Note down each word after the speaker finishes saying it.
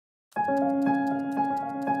HR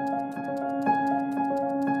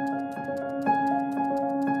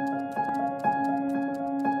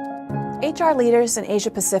leaders in Asia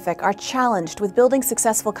Pacific are challenged with building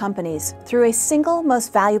successful companies through a single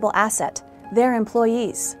most valuable asset, their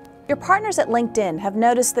employees. Your partners at LinkedIn have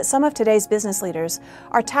noticed that some of today's business leaders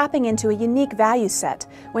are tapping into a unique value set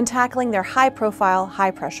when tackling their high-profile,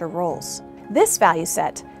 high-pressure roles. This value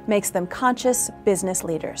set makes them conscious business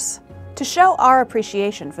leaders. To show our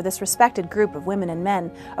appreciation for this respected group of women and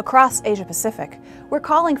men across Asia Pacific, we're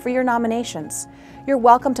calling for your nominations. You're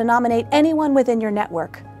welcome to nominate anyone within your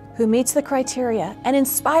network who meets the criteria and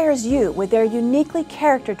inspires you with their uniquely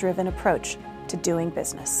character-driven approach to doing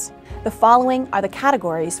business. The following are the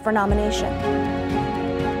categories for nomination.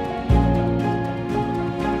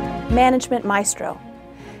 Management Maestro.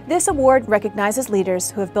 This award recognizes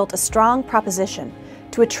leaders who have built a strong proposition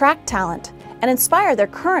to attract talent and inspire their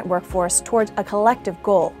current workforce towards a collective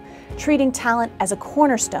goal, treating talent as a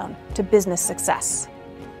cornerstone to business success.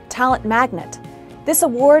 Talent Magnet. This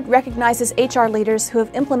award recognizes HR leaders who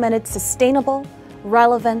have implemented sustainable,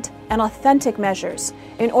 relevant, and authentic measures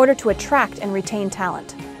in order to attract and retain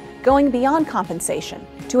talent, going beyond compensation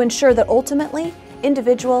to ensure that ultimately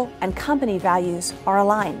individual and company values are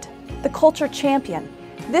aligned. The Culture Champion.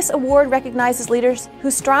 This award recognizes leaders who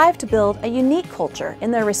strive to build a unique culture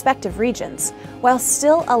in their respective regions while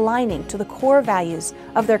still aligning to the core values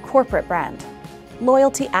of their corporate brand.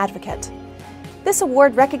 Loyalty Advocate. This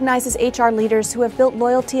award recognizes HR leaders who have built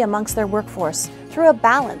loyalty amongst their workforce through a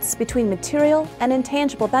balance between material and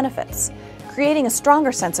intangible benefits, creating a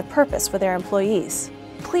stronger sense of purpose for their employees.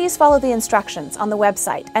 Please follow the instructions on the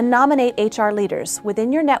website and nominate HR leaders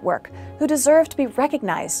within your network who deserve to be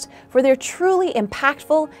recognized for their truly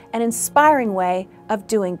impactful and inspiring way of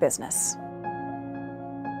doing business.